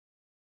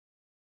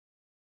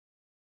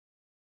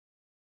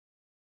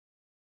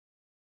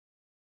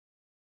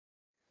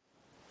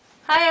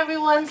Hi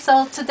everyone,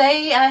 so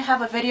today I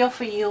have a video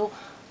for you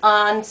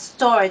on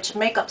storage,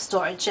 makeup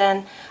storage,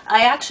 and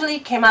I actually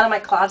came out of my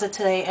closet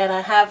today and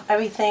I have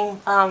everything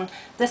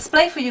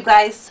displayed for you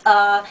guys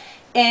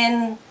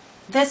in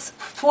this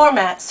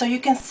format so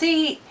you can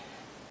see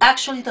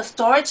actually the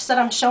storage that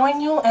I'm showing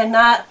you and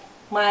not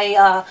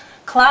my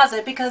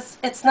closet, because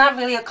it's not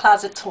really a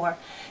closet tour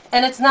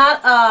and it's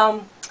not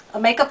a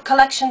makeup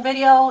collection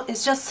video.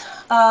 It's just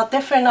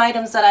different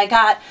items that I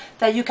got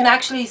that you can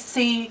actually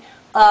see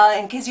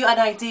and gives you an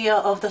idea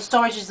of the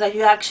storages that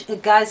you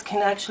guys can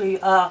actually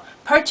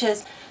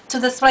purchase to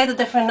display the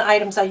different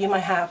items that you might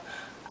have.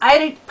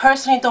 I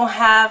personally don't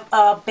have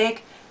a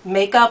big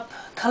makeup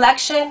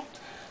collection.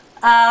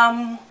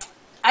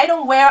 I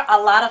don't wear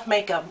a lot of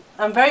makeup.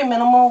 I'm very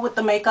minimal with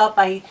the makeup.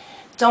 I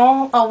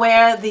don't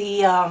wear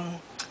the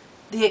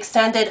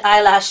extended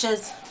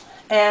eyelashes,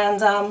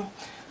 and I'm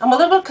a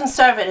little bit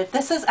conservative.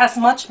 This is as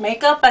much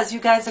makeup as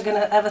you guys are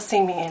gonna ever see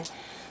me in.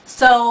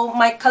 So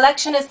my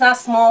collection is not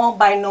small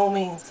by no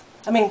means.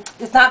 I mean,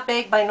 it's not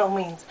big by no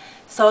means.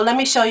 So let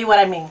me show you what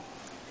I mean.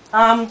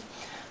 I'm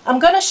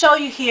going to show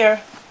you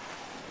here.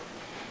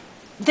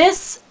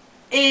 This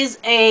is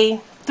a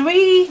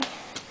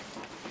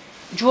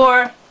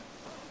 3-drawer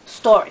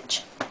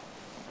storage.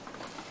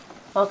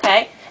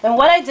 Okay, and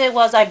what I did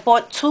was I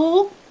bought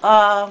 2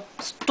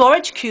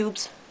 storage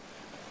cubes.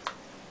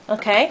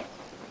 Okay,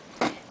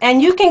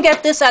 and you can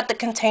get this at the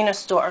Container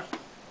Store.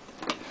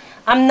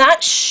 I'm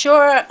not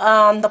sure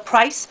on the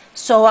price,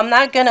 so I'm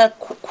not gonna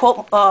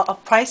quote a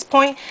price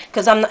point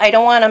because I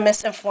don't want to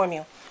misinform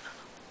you.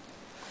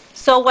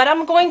 So what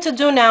I'm going to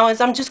do now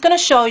is I'm just gonna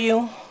show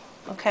you,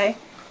 okay?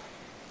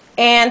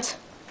 And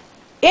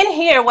in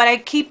here, what I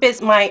keep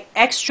is my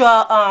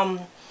extra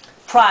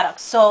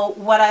products. So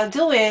what I'll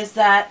do is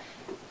that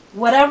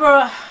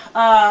whatever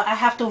I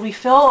have to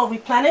refill or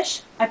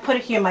replenish, I put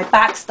it here, my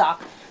back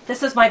stock.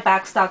 This is my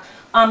back stock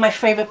on my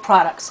favorite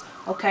products.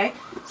 Okay,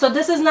 so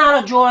this is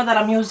not a drawer that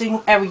I'm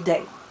using every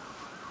day.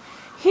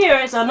 Here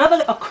is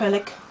another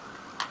acrylic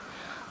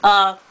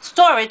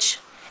storage,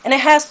 and it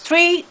has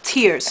 3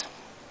 tiers.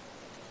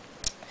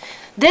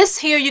 This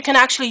here, you can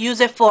actually use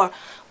it for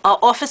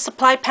office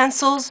supply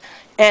pencils,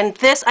 and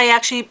this I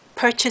actually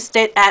purchased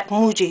it at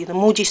Muji, the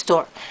Muji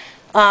store.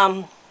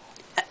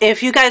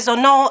 If you guys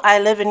don't know, I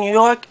live in New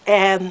York,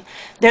 and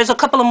there's a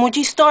couple of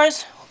Muji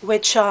stores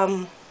which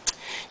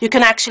you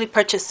can actually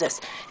purchase this.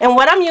 And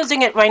what I'm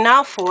using it right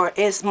now for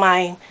is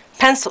my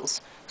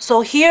pencils.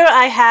 So here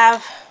I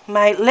have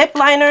my lip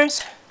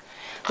liners,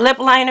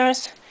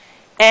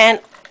 and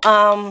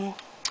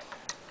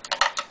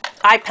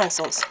eye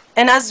pencils.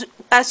 And as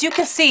you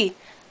can see,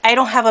 I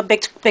don't have a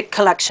big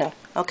collection.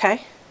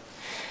 Okay.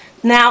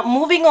 Now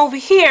moving over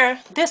here,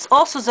 this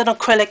also is an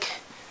acrylic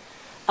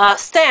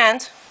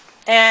stand,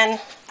 and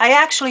I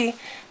actually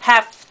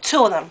have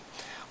 2 of them,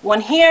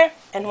 one here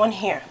and one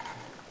here.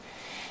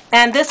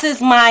 And this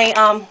is my,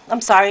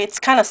 I'm sorry, it's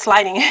kind of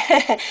sliding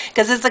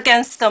because it's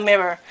against the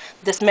mirror,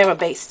 this mirror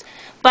base.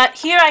 But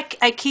here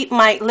I keep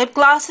my lip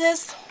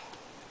glosses,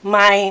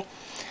 my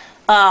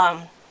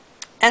my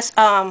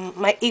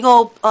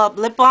Eagle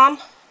lip balm,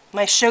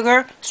 my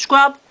sugar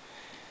scrub,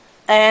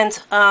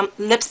 and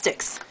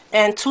lipsticks,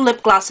 and 2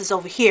 lip glosses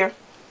over here.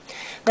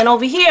 Then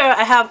over here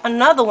I have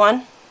another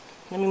one.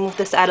 Let me move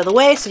this out of the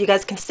way so you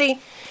guys can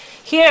see.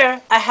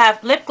 Here I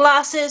have lip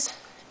glosses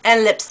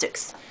and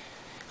lipsticks.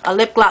 A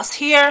lip gloss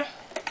here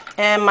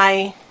and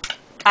my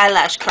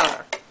eyelash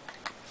curler.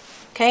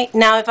 Okay,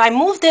 now if I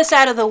move this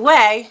out of the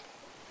way,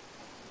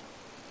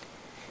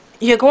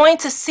 you're going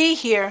to see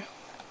here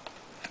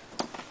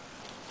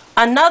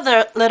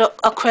another little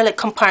acrylic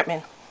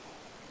compartment.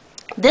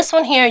 This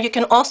one here you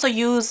can also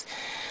use.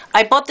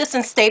 I bought this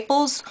in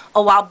Staples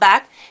a while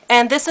back,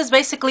 and this is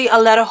basically a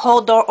letter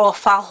holder or a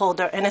file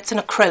holder, and it's an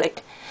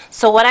acrylic.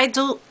 So what I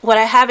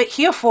have it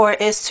here for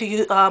is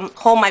to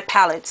hold my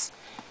palettes.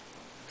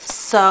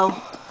 So,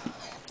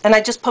 and I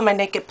just put my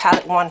Naked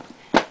palette one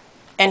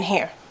in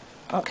here.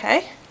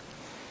 Okay,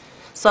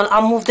 so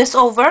I'll move this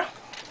over.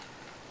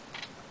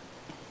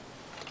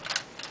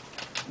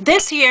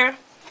 This here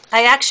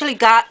I actually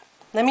got,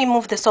 let me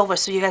move this over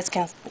so you guys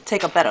can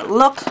take a better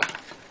look.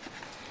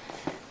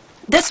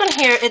 This one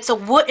here, it's a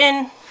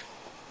wooden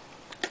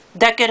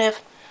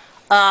decorative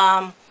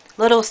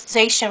little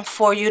station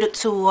for you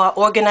to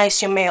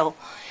organize your mail.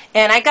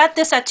 And I got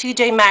this at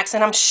TJ Maxx,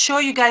 and I'm sure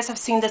you guys have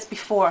seen this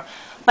before.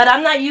 But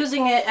I'm not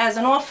using it as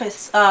an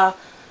office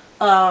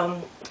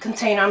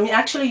container. I'm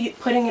actually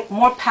putting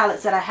more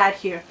palettes that I had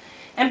here.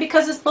 And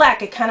because it's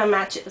black, it kind of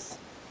matches.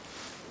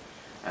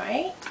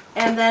 Alright,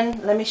 and then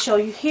let me show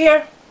you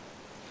here.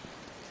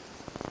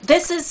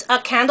 This is a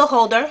candle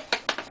holder,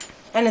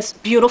 and it's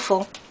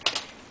beautiful.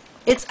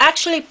 It's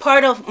actually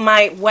part of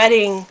my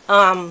wedding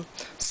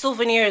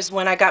souvenirs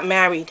when I got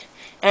married.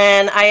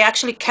 And I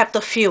actually kept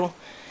a few.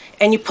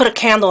 And you put a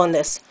candle in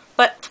this.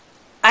 But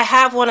I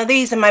have one of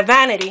these in my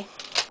vanity.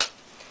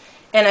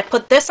 And I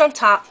put this on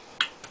top,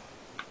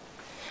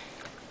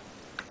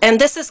 and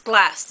this is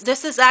glass.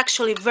 This is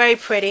actually very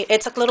pretty.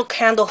 It's a little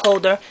candle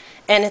holder,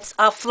 and it's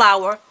a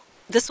flower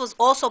This was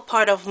also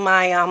part of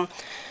my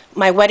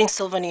my wedding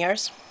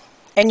souvenirs.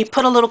 And you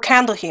put a little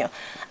candle here.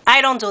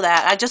 I don't do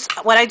that.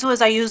 What I do is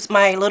I use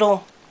my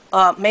little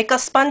makeup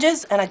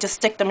sponges and I just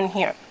stick them in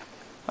here.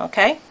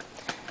 Okay?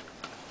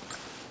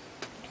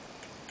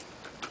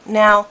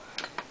 Now,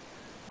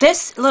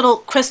 this little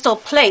crystal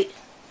plate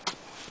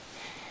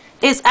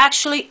is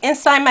actually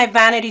inside my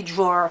vanity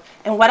drawer.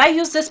 And what I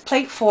use this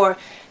plate for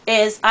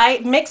is I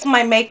mix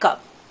my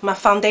makeup, my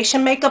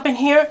foundation makeup in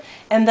here,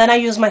 and then I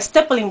use my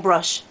stippling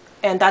brush,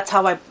 and that's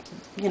how I,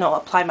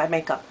 apply my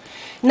makeup.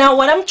 Now,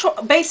 what I'm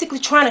basically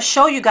trying to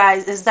show you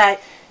guys is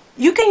that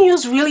you can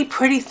use really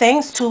pretty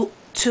things to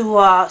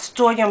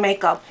store your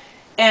makeup.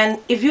 And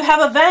if you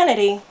have a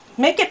vanity,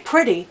 make it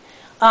pretty.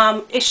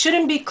 It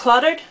shouldn't be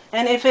cluttered,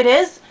 and if it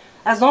is,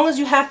 as long as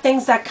you have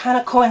things that kind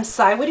of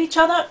coincide with each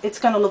other, it's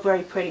going to look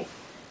very pretty.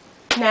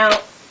 Now,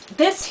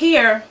 this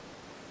here,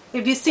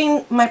 if you've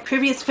seen my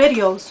previous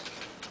videos,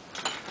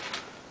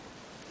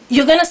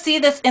 you're going to see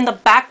this in the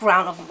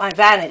background of my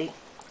vanity.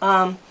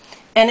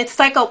 And it's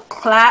like a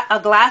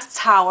glass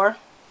tower.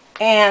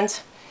 And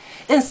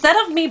instead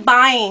of me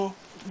buying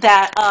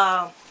that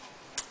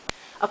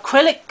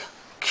acrylic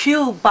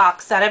cube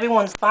box that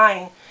everyone's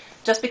buying,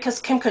 just because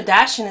Kim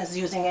Kardashian is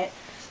using it,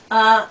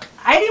 I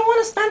didn't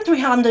want to spend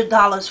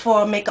 $300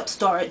 for a makeup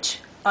storage,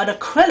 an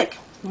acrylic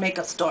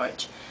makeup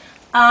storage.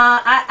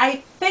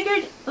 I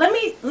figured let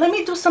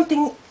me do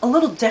something a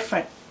little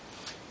different.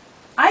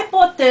 I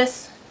bought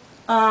this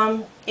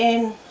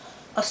in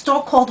a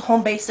store called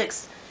Home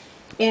Basics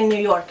in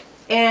New York,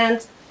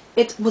 and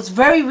it was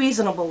very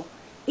reasonable.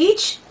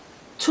 Each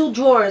 2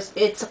 drawers,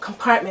 it's a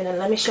compartment, and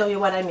let me show you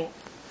what I mean.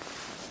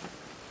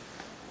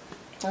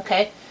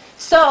 Okay,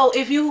 so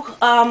if you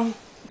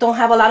don't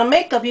have a lot of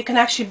makeup, you can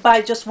actually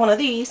buy just one of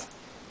these,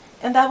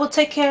 and that will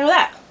take care of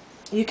that.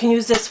 You can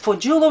use this for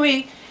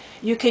jewelry.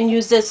 You can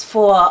use this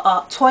for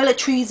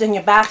toiletries in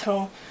your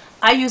bathroom.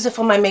 I use it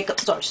for my makeup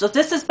storage. So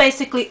this is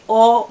basically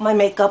all my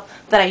makeup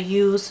that I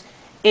use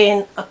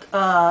in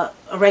a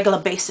regular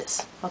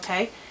basis.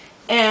 Okay,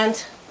 and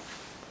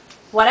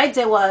what I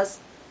did was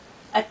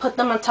I put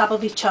them on top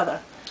of each other.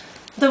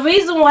 The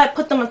reason why I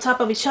put them on top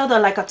of each other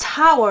like a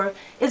tower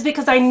is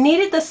because I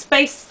needed the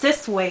space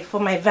this way for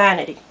my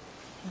vanity.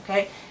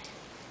 Okay,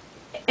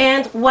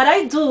 and what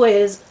I do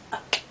is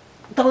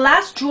the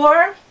last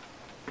drawer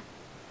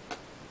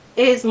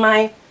is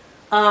my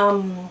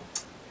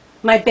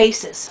my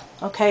bases,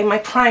 okay, my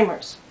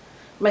primers.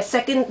 My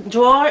second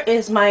drawer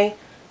is my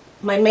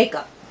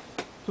makeup,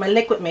 my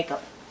liquid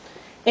makeup.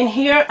 In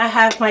here I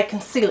have my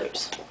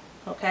concealers.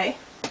 Okay,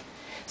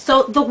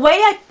 so the way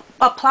I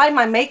apply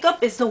my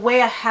makeup is the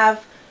way I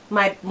have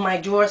my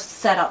drawers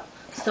set up.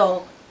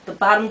 So the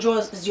bottom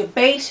drawers is your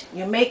base,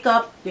 your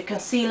makeup, your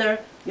concealer,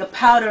 your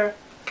powder,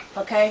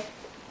 okay,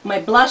 my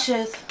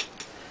blushes,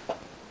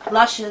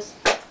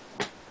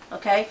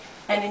 okay,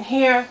 and in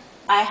here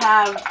I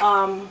have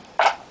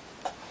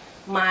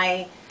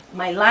my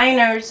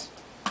liners,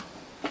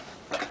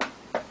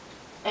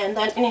 and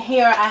then in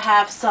here I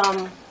have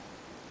some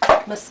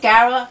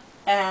mascara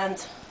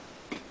and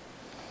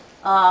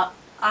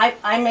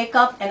eye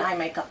makeup and eye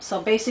makeup.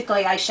 So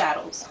basically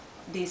eyeshadows,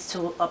 these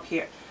two up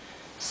here.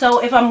 So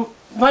if I'm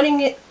running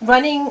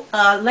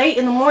late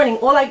in the morning,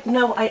 all I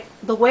know,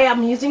 the way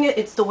I'm using it,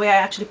 it's the way I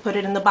actually put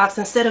it in the box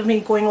instead of me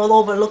going all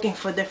over looking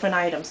for different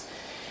items.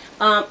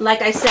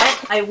 Like I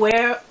said, I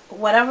wear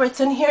whatever it's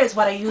in here is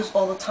what I use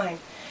all the time.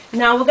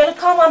 Now we're going to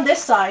come on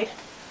this side,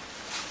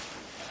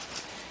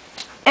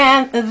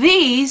 and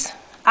these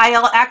I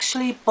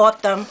actually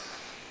bought them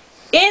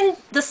in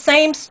the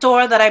same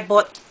store that I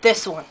bought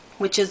this one,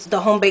 which is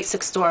the Home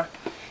Basics store,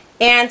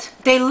 and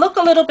they look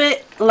a little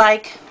bit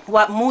like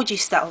what Muji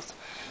sells.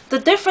 The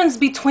difference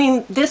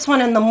between this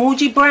one and the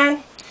Muji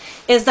brand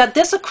is that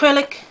this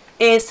acrylic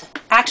is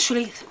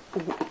actually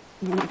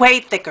way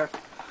thicker.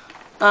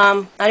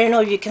 I don't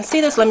know if you can see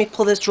this. Let me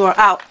pull this drawer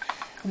out.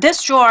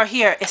 This drawer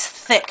here is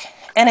thick,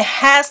 and it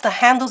has, the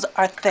handles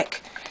are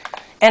thick,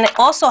 and it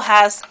also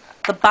has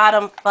the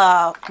bottom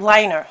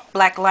liner,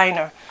 black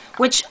liner,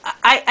 which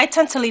I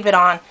tend to leave it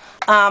on.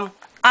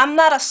 I'm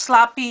not a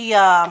sloppy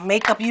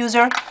makeup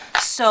user,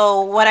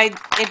 so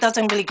it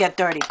doesn't really get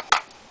dirty.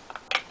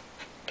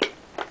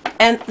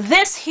 And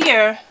this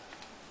here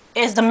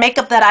is the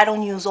makeup that I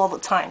don't use all the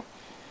time.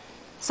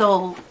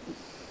 So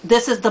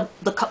this is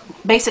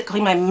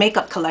basically my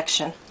makeup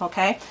collection.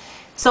 Okay,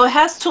 so it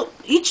has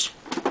each.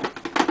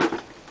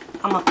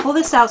 I'm gonna pull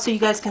this out so you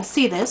guys can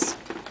see this.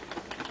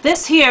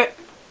 This here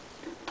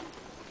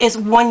is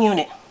one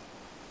unit.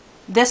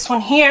 This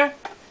one here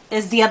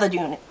is the other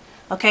unit.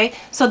 Okay,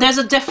 so there's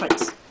a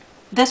difference.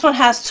 This one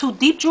has 2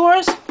 deep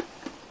drawers,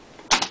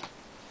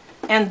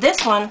 and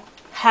this one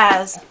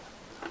has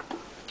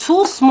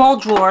 2 small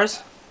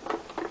drawers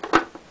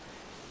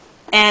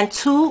and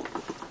 2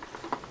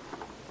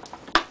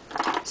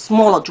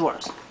 smaller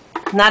drawers.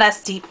 Not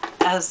as deep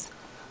as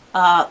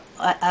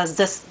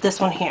this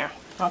one here.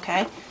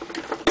 Okay,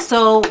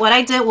 so what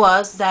I did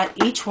was that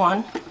each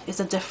one is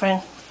a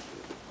different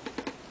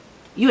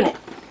unit,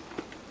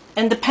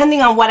 and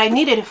depending on what I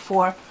needed it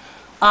for,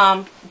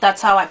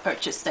 That's how I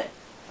purchased it.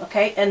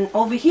 Okay, and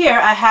over here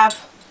I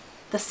have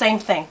the same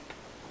thing.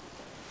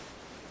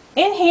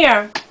 In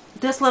here,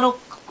 this little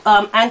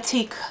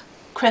antique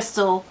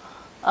crystal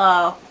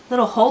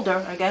little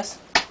holder, I guess.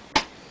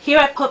 Here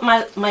I put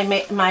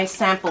my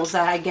samples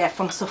that I get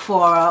from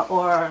Sephora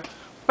or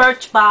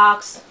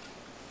Birchbox,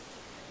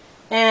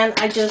 and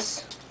I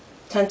just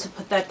tend to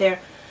put that there.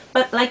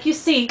 But like you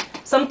see,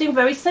 something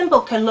very simple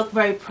can look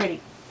very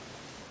pretty.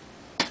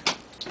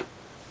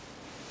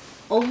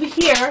 Over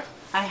here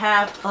I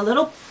have a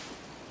little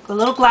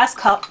glass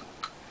cup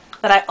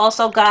that I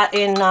also got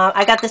in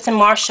I got this in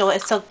Marshall.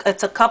 It's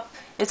a cup.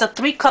 It's a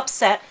 3-cup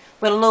set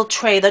with a little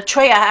tray. The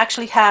tray, I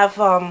actually have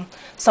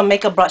some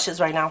makeup brushes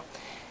right now.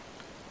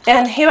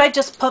 And here I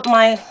just put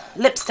my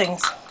lip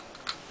stains.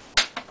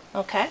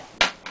 Okay.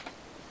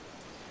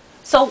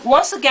 So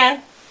once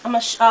again, I'm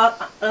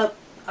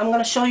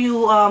gonna show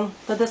you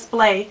the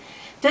display.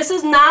 This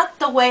is not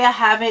the way I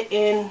have it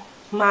in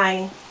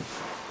my.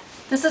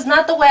 This is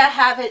not the way I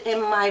have it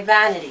in my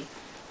vanity.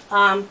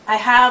 I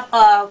have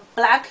a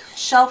black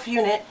shelf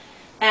unit,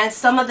 and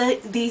some of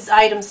these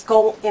items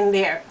go in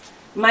there.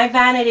 My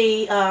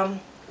vanity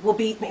will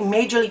be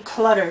majorly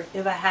cluttered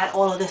if I had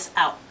all of this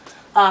out.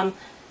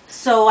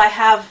 So I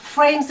have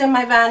frames in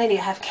my vanity,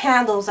 I have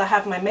candles, I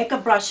have my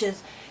makeup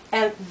brushes,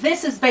 and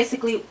this is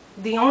basically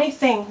the only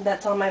thing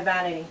that's on my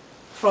vanity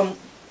from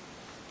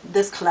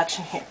this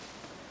collection here.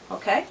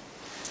 Okay?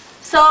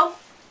 So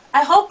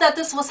I hope that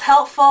this was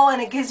helpful and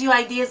it gives you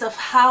ideas of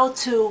how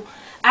to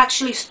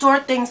actually store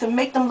things and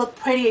make them look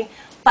pretty,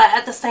 but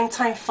at the same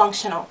time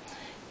functional.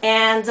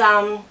 And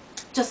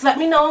just let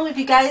me know if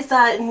you guys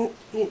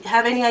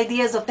have any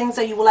ideas of things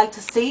that you would like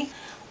to see.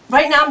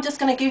 Right now I'm just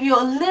going to give you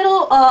a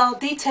little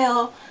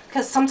detail,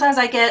 because sometimes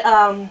I get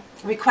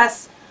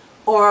requests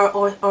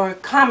or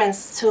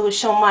comments to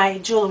show my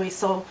jewelry,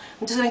 so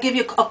I'm just going to give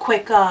you a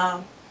quick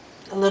a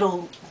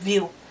little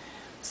view.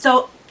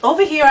 So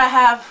over here I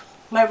have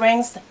my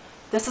rings.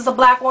 This is a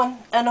black one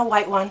and a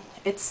white one.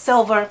 It's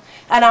silver,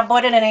 and I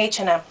bought it in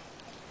H&M.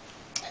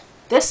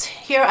 This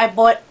here I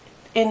bought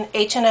in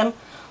H&M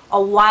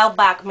a while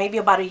back, maybe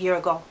about a year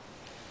ago.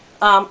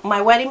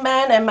 My wedding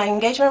band and my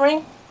engagement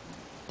ring.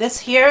 This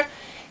here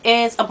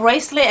is a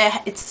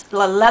bracelet. It's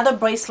a leather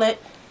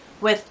bracelet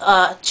with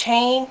a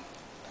chain,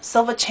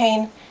 silver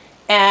chain,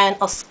 and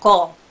a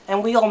skull.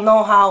 And we all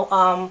know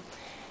how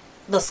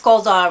the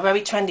skulls are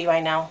very trendy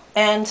right now.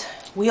 And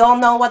we all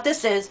know what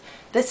this is.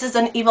 This is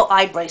an evil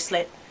eye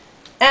bracelet.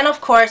 And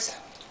of course,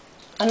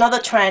 another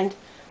trend,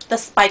 the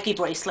spiky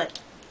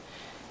bracelet.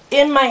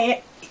 In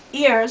my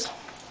ears,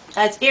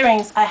 as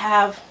earrings, I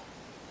have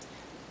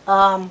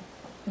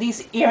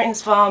these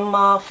earrings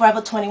from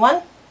Forever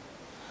 21.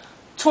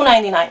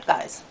 $2.99,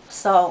 guys.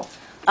 So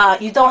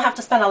you don't have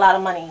to spend a lot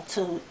of money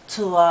to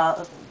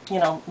you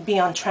know, be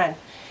on trend.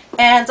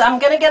 And I'm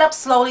gonna get up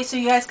slowly so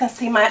you guys can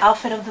see my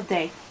outfit of the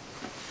day.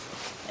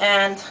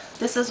 And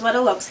this is what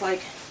it looks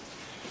like.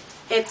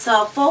 It's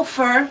a faux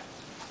fur,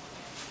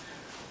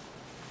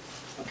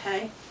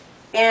 okay,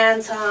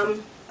 and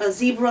a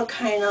zebra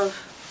kind of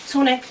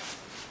tunic,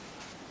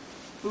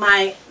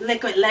 my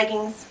liquid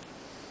leggings,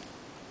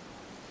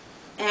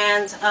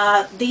 and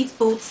these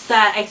boots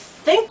that I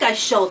think I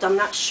showed, I'm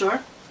not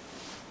sure,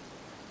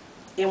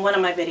 in one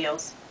of my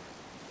videos.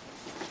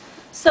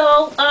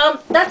 So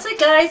that's it,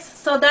 guys.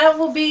 So that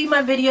will be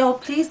my video.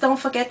 Please don't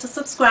forget to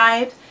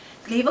subscribe,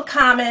 leave a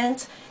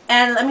comment,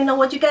 and let me know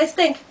what you guys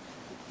think.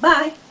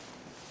 Bye.